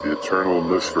The eternal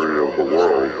mystery of the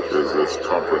world is its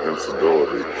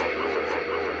comprehensibility.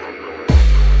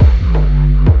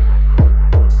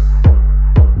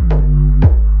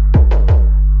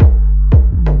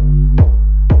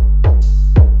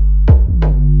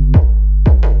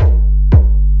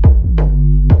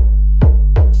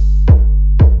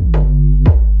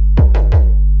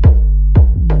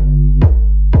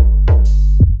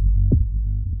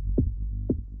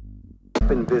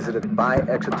 Been visited by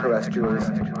extraterrestrials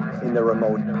in the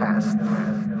remote past.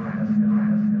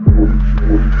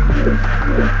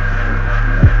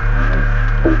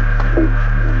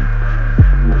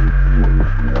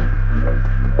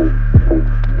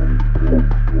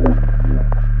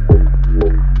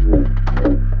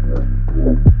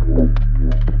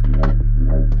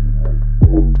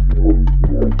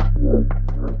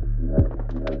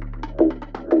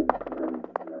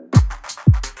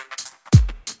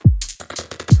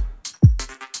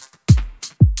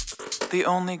 The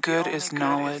only good is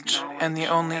knowledge, and the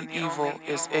only evil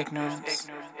is ignorance.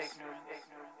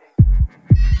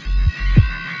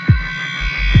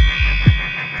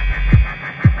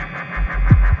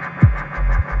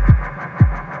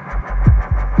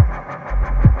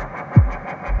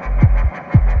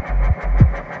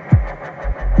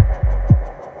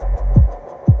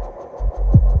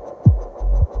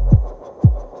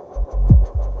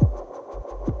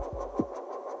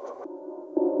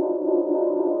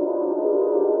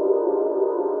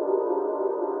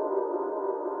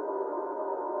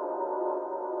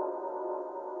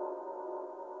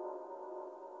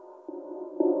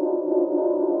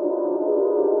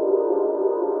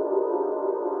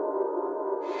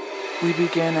 We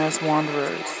began as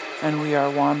wanderers, and we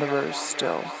are wanderers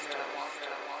still.